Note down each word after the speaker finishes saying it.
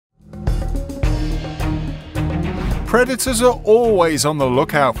Predators are always on the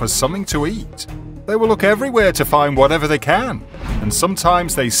lookout for something to eat. They will look everywhere to find whatever they can, and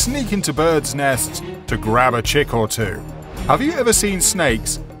sometimes they sneak into birds' nests to grab a chick or two. Have you ever seen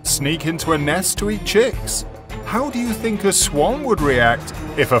snakes sneak into a nest to eat chicks? How do you think a swan would react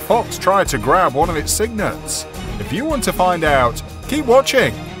if a fox tried to grab one of its cygnets? If you want to find out, keep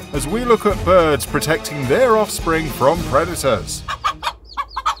watching as we look at birds protecting their offspring from predators.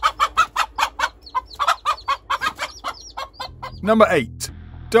 Number 8.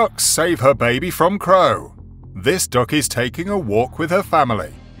 Ducks save her baby from crow. This duck is taking a walk with her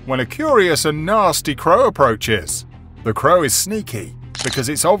family when a curious and nasty crow approaches. The crow is sneaky because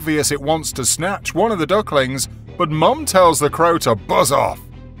it's obvious it wants to snatch one of the ducklings, but Mum tells the crow to buzz off.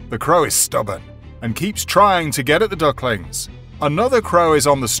 The crow is stubborn and keeps trying to get at the ducklings. Another crow is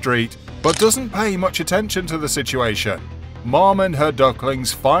on the street but doesn't pay much attention to the situation. Mom and her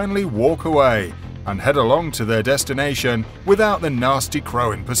ducklings finally walk away and head along to their destination without the nasty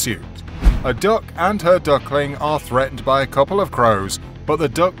crow in pursuit. A duck and her duckling are threatened by a couple of crows, but the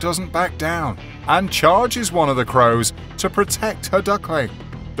duck doesn't back down and charges one of the crows to protect her duckling.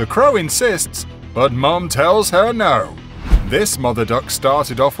 The crow insists, but Mum tells her no. This mother duck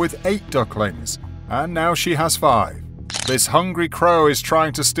started off with 8 ducklings, and now she has 5. This hungry crow is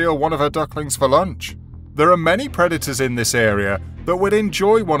trying to steal one of her ducklings for lunch. There are many predators in this area that would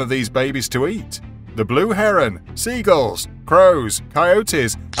enjoy one of these babies to eat. The blue heron, seagulls, crows,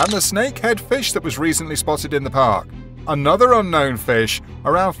 coyotes, and the snakehead fish that was recently spotted in the park. Another unknown fish,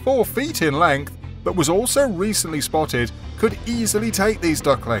 around 4 feet in length, that was also recently spotted, could easily take these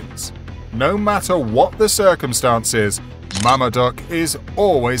ducklings. No matter what the circumstances, Mama Duck is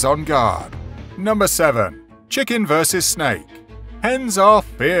always on guard. Number 7. Chicken versus snake. Hens are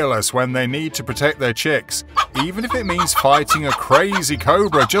fearless when they need to protect their chicks, even if it means fighting a crazy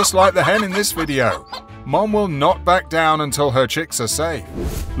cobra just like the hen in this video. Mom will not back down until her chicks are safe.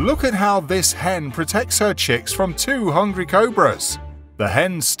 Look at how this hen protects her chicks from 2 hungry cobras. The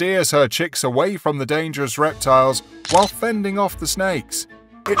hen steers her chicks away from the dangerous reptiles while fending off the snakes.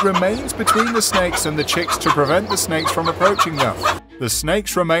 It remains between the snakes and the chicks to prevent the snakes from approaching them. The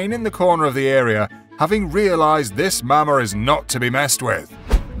snakes remain in the corner of the area, having realized this mama is not to be messed with.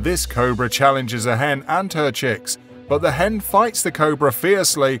 This cobra challenges a hen and her chicks, but the hen fights the cobra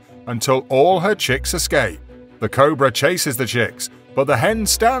fiercely until all her chicks escape. The cobra chases the chicks, but the hen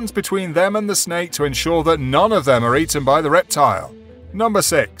stands between them and the snake to ensure that none of them are eaten by the reptile. Number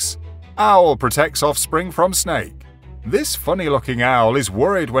 6. Owl protects offspring from snake. This funny-looking owl is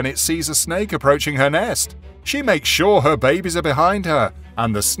worried when it sees a snake approaching her nest. She makes sure her babies are behind her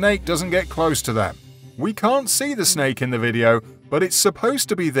and the snake doesn't get close to them. We can't see the snake in the video, but it's supposed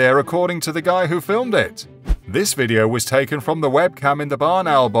to be there according to the guy who filmed it. This video was taken from the webcam in the barn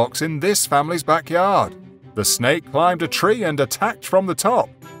owl box in this family's backyard. The snake climbed a tree and attacked from the top.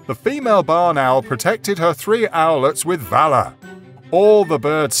 The female barn owl protected her 3 owlets with valor. All the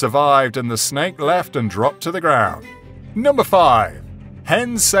birds survived and the snake left and dropped to the ground. Number 5.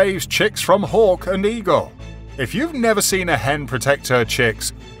 Hen saves chicks from hawk and eagle. If you've never seen a hen protect her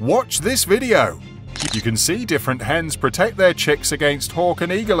chicks, watch this video. You can see different hens protect their chicks against hawk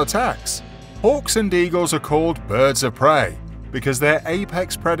and eagle attacks. Hawks and eagles are called birds of prey because they're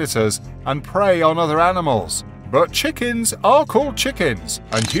apex predators and prey on other animals. But chickens are called chickens,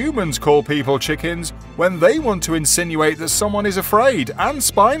 and humans call people chickens when they want to insinuate that someone is afraid and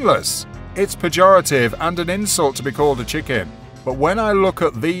spineless. It's pejorative and an insult to be called a chicken, but when I look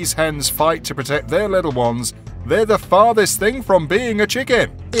at these hens fight to protect their little ones, they're the farthest thing from being a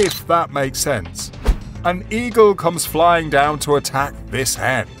chicken, if that makes sense. An eagle comes flying down to attack this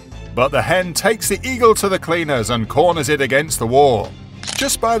hen, but the hen takes the eagle to the cleaners and corners it against the wall.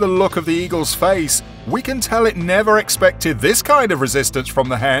 Just by the look of the eagle's face, we can tell it never expected this kind of resistance from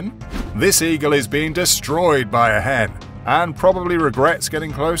the hen. This eagle is being destroyed by a hen and probably regrets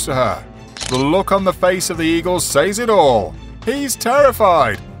getting close to her. The look on the face of the eagle says it all. He's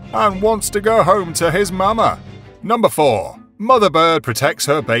terrified and wants to go home to his mama. Number 4. Mother bird protects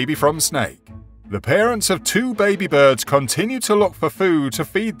her baby from snake. The parents of 2 baby birds continue to look for food to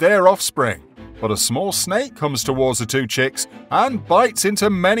feed their offspring, but a small snake comes towards the 2 chicks and bites into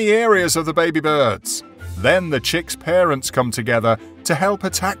many areas of the baby birds. Then the chicks' parents come together to help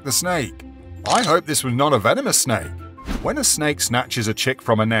attack the snake. I hope this was not a venomous snake. When a snake snatches a chick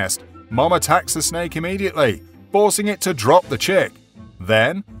from a nest, Mom attacks the snake immediately, forcing it to drop the chick.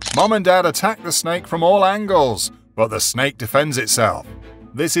 Then, Mom and Dad attack the snake from all angles, but the snake defends itself.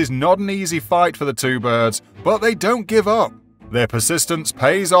 This is not an easy fight for the 2 birds, but they don't give up. Their persistence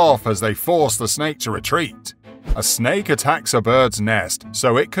pays off as they force the snake to retreat. A snake attacks a bird's nest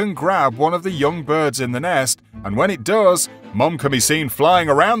so it can grab one of the young birds in the nest, and when it does, Mum can be seen flying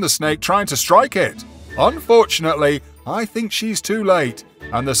around the snake trying to strike it. Unfortunately, I think she's too late,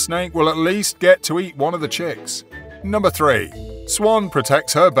 and the snake will at least get to eat one of the chicks. Number 3. Swan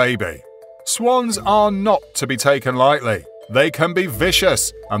protects her baby. Swans are not to be taken lightly. They can be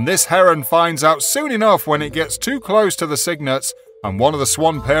vicious, and this heron finds out soon enough when it gets too close to the cygnets, and one of the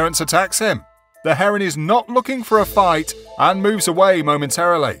swan parents attacks him. The heron is not looking for a fight and moves away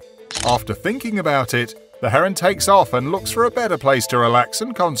momentarily. After thinking about it, the heron takes off and looks for a better place to relax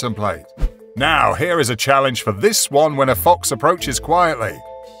and contemplate. Now, here is a challenge for this swan when a fox approaches quietly.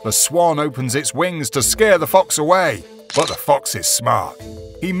 The swan opens its wings to scare the fox away, but the fox is smart.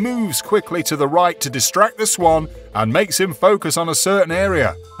 He moves quickly to the right to distract the swan and makes him focus on a certain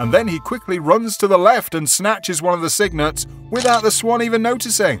area, and then he quickly runs to the left and snatches one of the cygnets without the swan even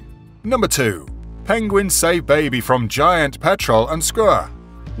noticing. Number 2. Penguins save baby from giant petrel and skua.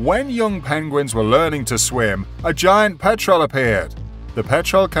 When young penguins were learning to swim, a giant petrel appeared. The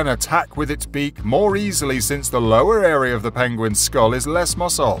petrel can attack with its beak more easily since the lower area of the penguin's skull is less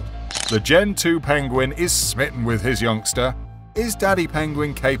muscled. The Gen 2 penguin is smitten with his youngster. Is Daddy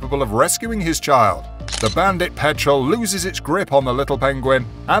Penguin capable of rescuing his child? The bandit petrel loses its grip on the little penguin,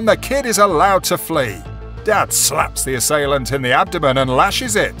 and the kid is allowed to flee. Dad slaps the assailant in the abdomen and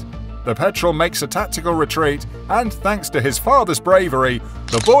lashes it. The petrel makes a tactical retreat, and thanks to his father's bravery,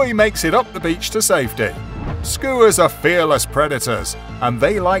 the boy makes it up the beach to safety. Skuas are fearless predators, and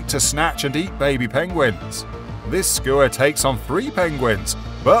they like to snatch and eat baby penguins. This skua takes on 3 penguins,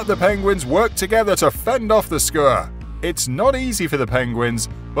 but the penguins work together to fend off the skua. It's not easy for the penguins,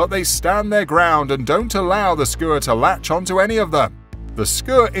 but they stand their ground and don't allow the skua to latch onto any of them. The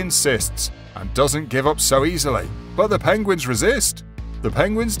skua insists and doesn't give up so easily, but the penguins resist. The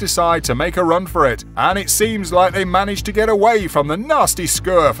penguins decide to make a run for it, and it seems like they managed to get away from the nasty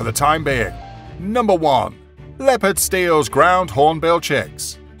skua for the time being. Number 1. Leopard steals ground hornbill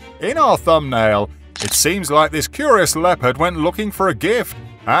chicks. In our thumbnail, it seems like this curious leopard went looking for a gift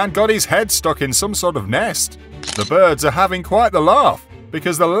and got his head stuck in some sort of nest. The birds are having quite the laugh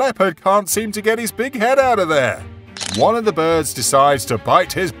because the leopard can't seem to get his big head out of there. One of the birds decides to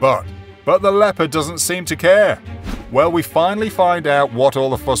bite his butt, but the leopard doesn't seem to care. Well, we finally find out what all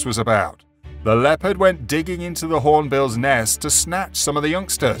the fuss was about. The leopard went digging into the hornbill's nest to snatch some of the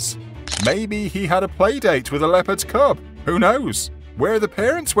youngsters. Maybe he had a play date with a leopard's cub. Who knows? Where are the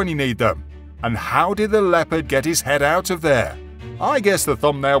parents when you need them? And how did the leopard get his head out of there? I guess the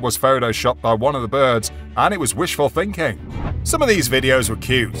thumbnail was photoshopped by one of the birds and it was wishful thinking. Some of these videos were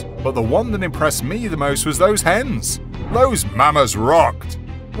cute, but the one that impressed me the most was those hens. Those mamas rocked.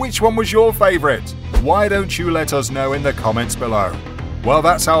 Which one was your favorite? Why don't you let us know in the comments below? Well,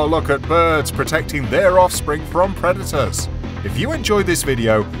 that's our look at birds protecting their offspring from predators. If you enjoyed this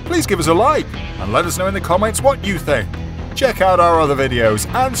video, please give us a like and let us know in the comments what you think. Check out our other videos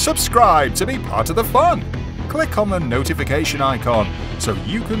and subscribe to be part of the fun. Click on the notification icon so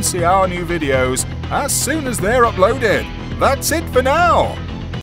you can see our new videos as soon as they're uploaded. That's it for now.